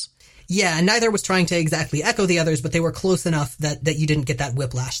arcs. Yeah, and neither was trying to exactly echo the others, but they were close enough that you didn't get that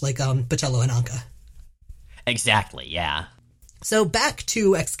whiplash like Bocello and Anka. Exactly, yeah. So back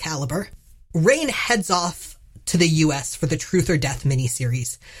to Excalibur. Rain heads off to the US for the Truth or Death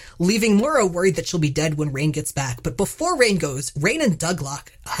miniseries, leaving Moira worried that she'll be dead when Rain gets back. But before Rain goes, Rain and Douglock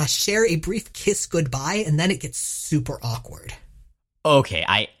share a brief kiss goodbye, and then it gets super awkward. Okay,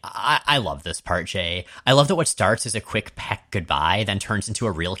 I love this part, Jay. I love that what starts as a quick peck goodbye then turns into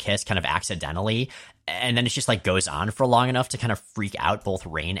a real kiss kind of accidentally, and then it just like goes on for long enough to kind of freak out both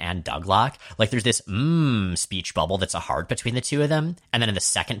Rain and Douglock. Like there's this speech bubble that's a heart between the two of them, and then in the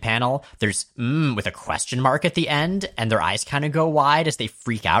second panel, there's with a question mark at the end, and their eyes kind of go wide as they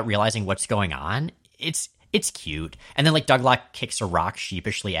freak out, realizing what's going on. It's cute. And then, like, Douglock kicks a rock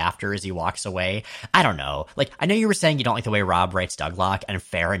sheepishly after as he walks away. I don't know. Like, I know you were saying you don't like the way Rob writes Douglock, and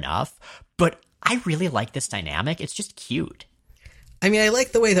fair enough, but I really like this dynamic. It's just cute. I mean, I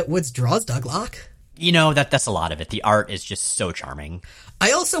like the way that Woods draws Douglock. You know, that's a lot of it. The art is just so charming.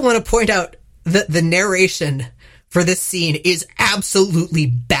 I also want to point out that the narration for this scene is absolutely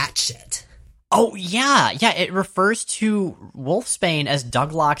batshit. Oh, yeah. Yeah, it refers to Wolfsbane as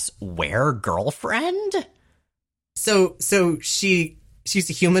Douglock's were-girlfriend? So she's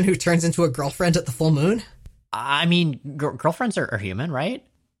a human who turns into a girlfriend at the full moon? I mean, girlfriends are human, right?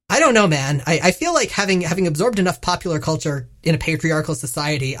 I don't know, man. I feel like having absorbed enough popular culture in a patriarchal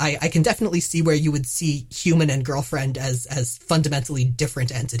society, I can definitely see where you would see human and girlfriend as fundamentally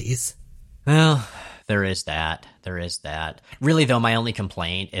different entities. Well, there is that. There is that. Really, though, my only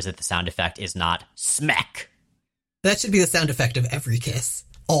complaint is that the sound effect is not smack. That should be the sound effect of every kiss.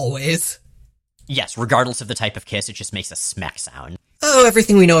 Always. Yes, regardless of the type of kiss, it just makes a smack sound. Oh,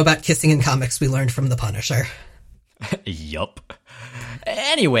 everything we know about kissing in comics we learned from The Punisher. Yup.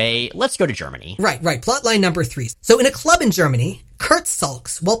 Anyway, let's go to Germany. Right. Plotline number 3. So in a club in Germany, Kurt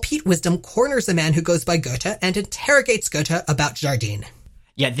sulks while Pete Wisdom corners a man who goes by Goethe and interrogates Goethe about Jardine.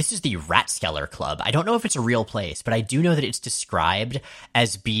 Yeah, this is the Ratskeller Club. I don't know if it's a real place, but I do know that it's described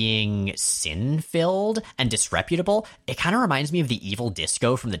as being sin-filled and disreputable. It kind of reminds me of the evil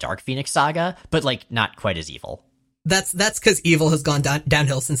disco from the Dark Phoenix saga, but, like, not quite as evil. That's because evil has gone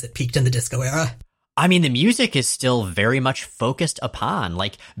downhill since it peaked in the disco era. I mean, the music is still very much focused upon,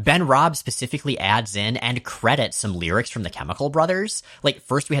 like, Ben Robb specifically adds in and credits some lyrics from the Chemical Brothers. Like,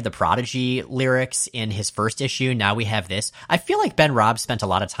 first we had the Prodigy lyrics in his first issue, now we have this. I feel like Ben Robb spent a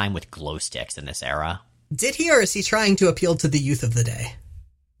lot of time with glow sticks in this era. Did he, or is he trying to appeal to the youth of the day?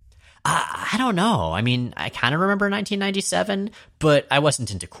 I don't know. I mean, I kind of remember 1997, but I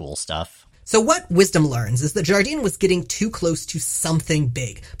wasn't into cool stuff. So what Wisdom learns is that Jardine was getting too close to something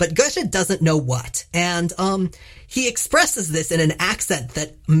big, but Goethe doesn't know what, and he expresses this in an accent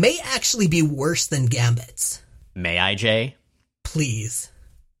that may actually be worse than Gambit's. May I, Jay? Please.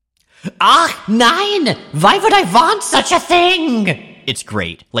 Ach, nein! Why would I want such a thing? It's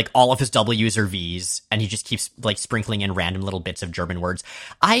great. Like, all of his W's are V's, and he just keeps, like, sprinkling in random little bits of German words.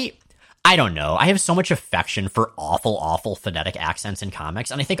 I don't know. I have so much affection for awful, awful phonetic accents in comics,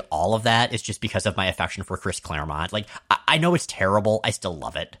 and I think all of that is just because of my affection for Chris Claremont. Like, I know it's terrible. I still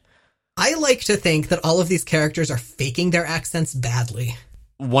love it. I like to think that all of these characters are faking their accents badly.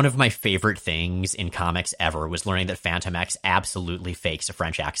 One of my favorite things in comics ever was learning that Phantom X absolutely fakes a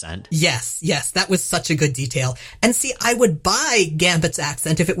French accent. Yes, that was such a good detail. And see, I would buy Gambit's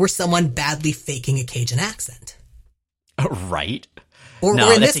accent if it were someone badly faking a Cajun accent. Right? Or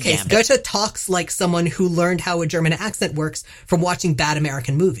in this case, Goethe talks like someone who learned how a German accent works from watching bad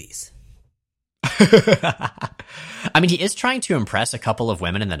American movies. I mean, he is trying to impress a couple of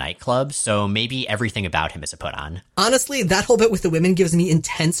women in the nightclub, so maybe everything about him is a put-on. Honestly, that whole bit with the women gives me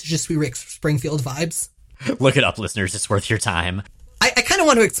intense Je suis Rick Springfield vibes. Look it up, listeners. It's worth your time. I kind of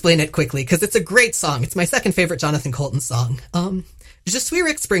want to explain it quickly, because it's a great song. It's my second favorite Jonathan Colton song. Je suis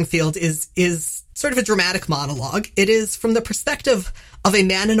Rick Springfield is sort of a dramatic monologue. It is from the perspective of a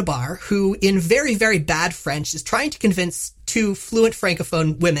man in a bar who, in very, very bad French, is trying to convince two fluent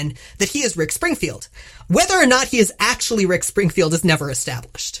Francophone women that he is Rick Springfield. Whether or not he is actually Rick Springfield is never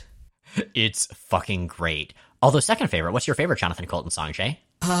established. It's fucking great. Although, second favorite, what's your favorite Jonathan Coulton song, Jay?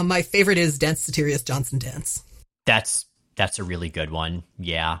 My favorite is Dance Satirius Johnson Dance. That's a really good one.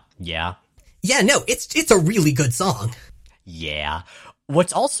 Yeah. Yeah, no, it's a really good song. Yeah.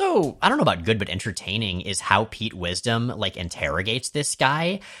 What's also, I don't know about good, but entertaining is how Pete Wisdom, like, interrogates this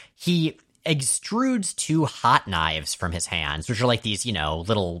guy. He extrudes 2 hot knives from his hands, which are like these,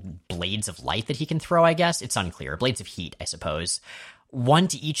 little blades of light that he can throw, I guess. It's unclear. Blades of heat, I suppose. One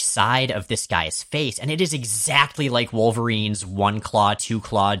to each side of this guy's face, and it is exactly like Wolverine's 1 claw, 2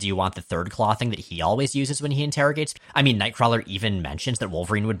 claw, do you want the 3rd claw thing that he always uses when he interrogates. I mean, Nightcrawler even mentions that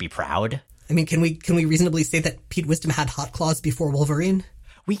Wolverine would be proud. I mean, can we reasonably say that Pete Wisdom had hot claws before Wolverine?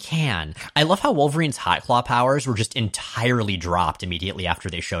 We can. I love how Wolverine's hot claw powers were just entirely dropped immediately after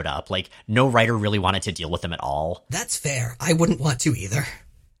they showed up. Like, no writer really wanted to deal with them at all. That's fair. I wouldn't want to either.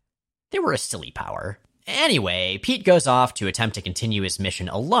 They were a silly power. Anyway, Pete goes off to attempt to continue his mission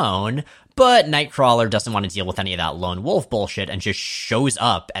alone, but Nightcrawler doesn't want to deal with any of that lone wolf bullshit and just shows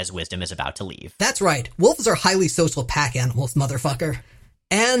up as Wisdom is about to leave. That's right. Wolves are highly social pack animals, motherfucker.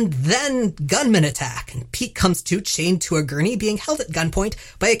 And then gunmen attack, and Pete comes to, chained to a gurney, being held at gunpoint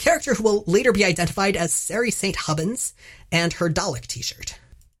by a character who will later be identified as Sari St. Hubbins, and her Dalek t-shirt.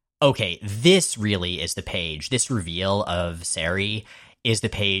 Okay, this really is the page. This reveal of Sari is the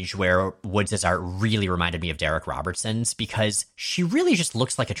page where Woods' art really reminded me of Derek Robertson's, because she really just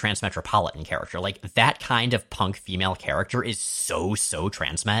looks like a Transmetropolitan character. Like, that kind of punk female character is so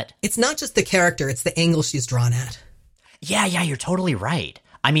Transmet. It's not just the character, it's the angle she's drawn at. Yeah, you're totally right.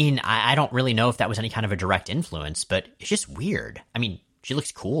 I mean, I don't really know if that was any kind of a direct influence, but it's just weird. I mean, she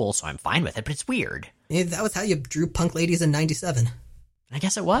looks cool, so I'm fine with it, but it's weird. Yeah, that was how you drew punk ladies in 97. I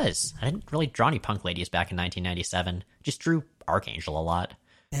guess it was. I didn't really draw any punk ladies back in 1997. Just drew Archangel a lot.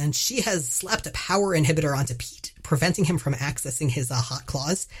 And she has slapped a power inhibitor onto Pete, preventing him from accessing his hot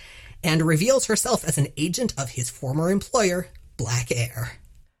claws, and reveals herself as an agent of his former employer, Black Air.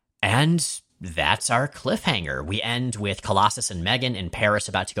 And that's our cliffhanger. We end with Colossus and Megan in Paris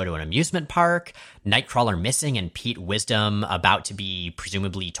about to go to an amusement park, Nightcrawler missing and Pete Wisdom about to be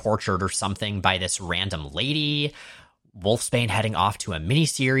presumably tortured or something by this random lady, Wolfsbane heading off to a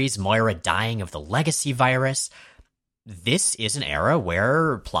miniseries, Moira dying of the legacy virus. This is an era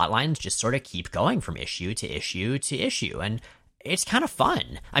where plotlines just sort of keep going from issue to issue to issue, and it's kind of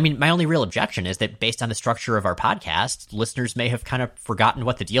fun. I mean, my only real objection is that based on the structure of our podcast, listeners may have kind of forgotten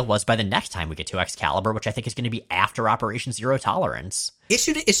what the deal was by the next time we get to Excalibur, which I think is going to be after Operation Zero Tolerance.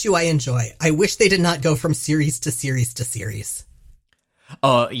 Issue to issue I enjoy. I wish they did not go from series to series to series.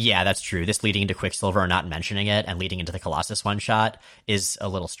 Oh, yeah, that's true. This leading into Quicksilver and not mentioning it and leading into the Colossus one-shot is a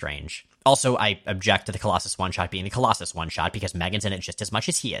little strange. Also, I object to the Colossus one-shot being the Colossus one-shot because Megan's in it just as much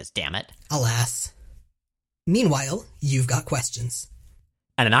as he is, damn it. Alas. Meanwhile, you've got questions.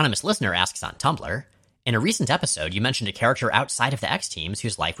 An anonymous listener asks on Tumblr, in a recent episode, you mentioned a character outside of the X-Teams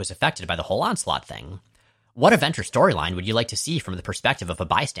whose life was affected by the whole Onslaught thing. What event or storyline would you like to see from the perspective of a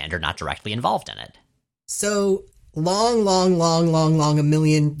bystander not directly involved in it? So, long, a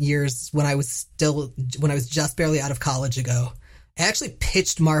million years when I was just barely out of college ago, I actually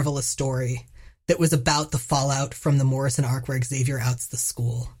pitched Marvel a story that was about the fallout from the Morrison arc where Xavier outs the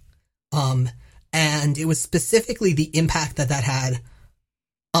school. And it was specifically the impact that had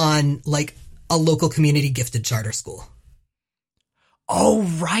on, like, a local community gifted charter school. Oh,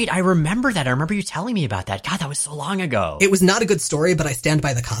 right. I remember that. I remember you telling me about that. God, that was so long ago. It was not a good story, but I stand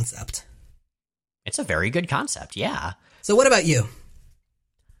by the concept. It's a very good concept, yeah. So what about you?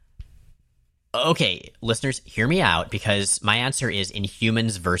 Okay, listeners, hear me out, because my answer is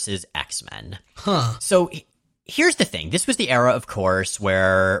Inhumans versus X-Men. Huh. So here's the thing. This was the era, of course,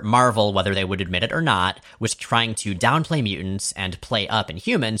 where Marvel, whether they would admit it or not, was trying to downplay mutants and play up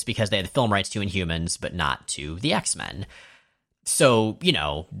Inhumans because they had the film rights to Inhumans, but not to the X-Men. So,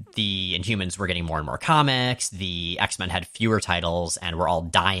 the Inhumans were getting more and more comics, the X-Men had fewer titles, and were all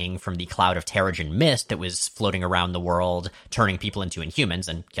dying from the cloud of Terrigen mist that was floating around the world, turning people into Inhumans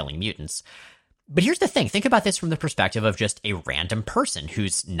and killing mutants. But here's the thing. Think about this from the perspective of just a random person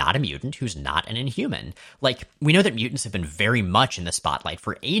who's not a mutant, who's not an Inhuman. Like, we know that mutants have been very much in the spotlight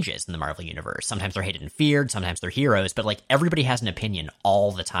for ages in the Marvel Universe. Sometimes they're hated and feared, sometimes they're heroes, but, like, everybody has an opinion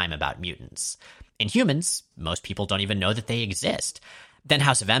all the time about mutants. Inhumans, most people don't even know that they exist. Then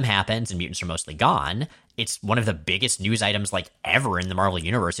House of M happens and mutants are mostly gone. It's one of the biggest news items, like, ever in the Marvel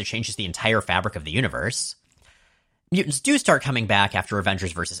Universe. It changes the entire fabric of the universe. Mutants do start coming back after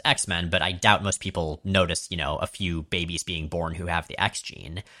Avengers vs. X-Men, but I doubt most people notice, a few babies being born who have the X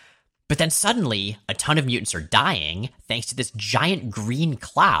gene. But then suddenly, a ton of mutants are dying thanks to this giant green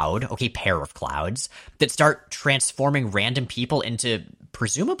cloud, okay, pair of clouds, that start transforming random people into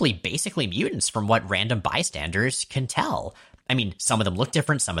presumably basically mutants from what random bystanders can tell. I mean, some of them look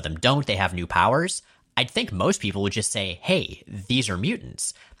different, some of them don't, they have new powers. I'd think most people would just say, hey, these are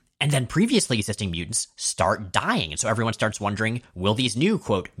mutants. And then previously existing mutants start dying. And so everyone starts wondering, will these new,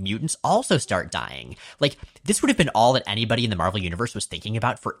 quote, mutants also start dying? Like, this would have been all that anybody in the Marvel Universe was thinking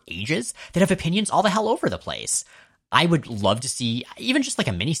about for ages, that have opinions all the hell over the place. I would love to see even just like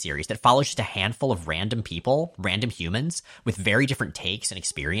a miniseries that follows just a handful of random people, random humans, with very different takes and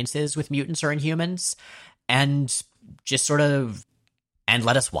experiences with mutants or Inhumans, and just sort of... and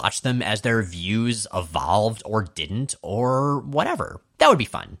let us watch them as their views evolved or didn't or whatever. That would be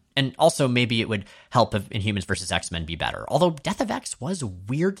fun. And also maybe it would help if Inhumans vs. X-Men be better. Although Death of X was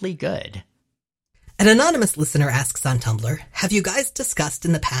weirdly good. An anonymous listener asks on Tumblr, have you guys discussed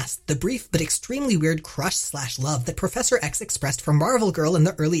in the past the brief but extremely weird crush/love that Professor X expressed for Marvel Girl in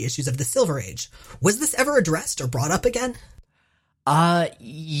the early issues of the Silver Age? Was this ever addressed or brought up again?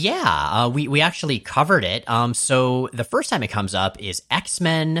 We actually covered it. So the first time it comes up is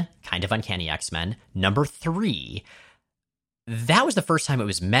X-Men, Kind of Uncanny X-Men, number 3. That was the first time it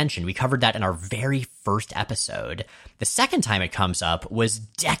was mentioned. We covered that in our very first episode. The second time it comes up was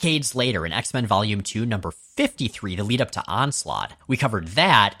decades later in X-Men Volume 2, number 53, the lead up to Onslaught. We covered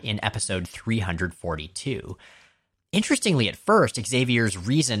that in episode 342. Interestingly, at first, Xavier's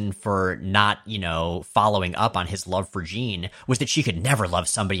reason for not, following up on his love for Jean was that she could never love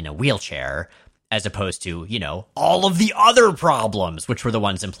somebody in a wheelchair, as opposed to, all of the other problems, which were the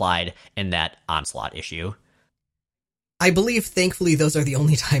ones implied in that Onslaught issue. I believe, thankfully, those are the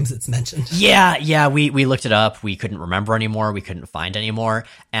only times it's mentioned. Yeah, we looked it up. We couldn't remember anymore. We couldn't find anymore.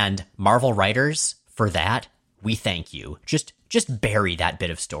 And Marvel writers, for that, we thank you. Just bury that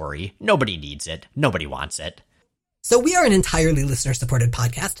bit of story. Nobody needs it. Nobody wants it. So we are an entirely listener-supported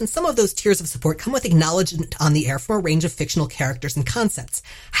podcast, and some of those tiers of support come with acknowledgement on the air from a range of fictional characters and concepts.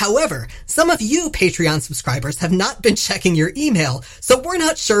 However, some of you Patreon subscribers have not been checking your email, so we're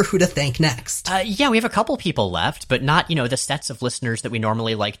not sure who to thank next. We have a couple people left, but not, the sets of listeners that we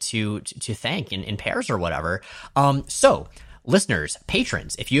normally like to thank in pairs or whatever. So, listeners,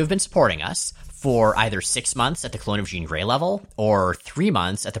 patrons, if you have been supporting us for either 6 months at the Clone of Jean Grey level, or 3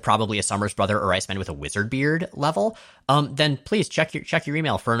 months at the Probably a Summers Brother or Iceman with a Wizard Beard level, then please check your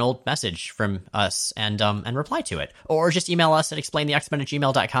email for an old message from us and reply to it. Or just email us at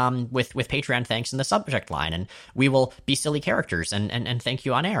explainthexmen@gmail.com with Patreon thanks in the subject line, and we will be silly characters and thank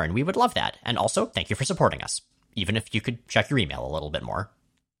you on air, and we would love that. And also, thank you for supporting us, even if you could check your email a little bit more.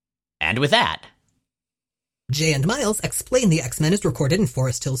 And with that... Jay and Miles Explain the X-Men is recorded in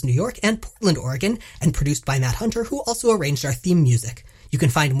Forest Hills, New York and Portland, Oregon, and produced by Matt Hunter, who also arranged our theme music. You can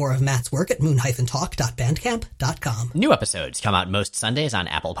find more of Matt's work at moon-talk.bandcamp.com. New episodes come out most Sundays on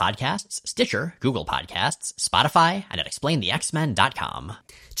Apple Podcasts, Stitcher, Google Podcasts, Spotify, and at explainthexmen.com.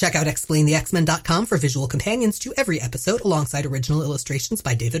 Check out explainthexmen.com for visual companions to every episode alongside original illustrations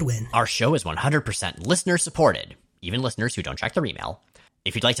by David Wynn. Our show is 100% listener-supported, even listeners who don't check their email.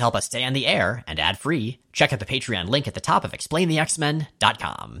 If you'd like to help us stay on the air and ad-free, check out the Patreon link at the top of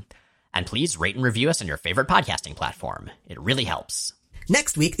explainthexmen.com. And please rate and review us on your favorite podcasting platform. It really helps.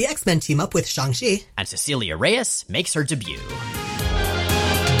 Next week, the X-Men team up with Shang-Chi. And Cecilia Reyes makes her debut.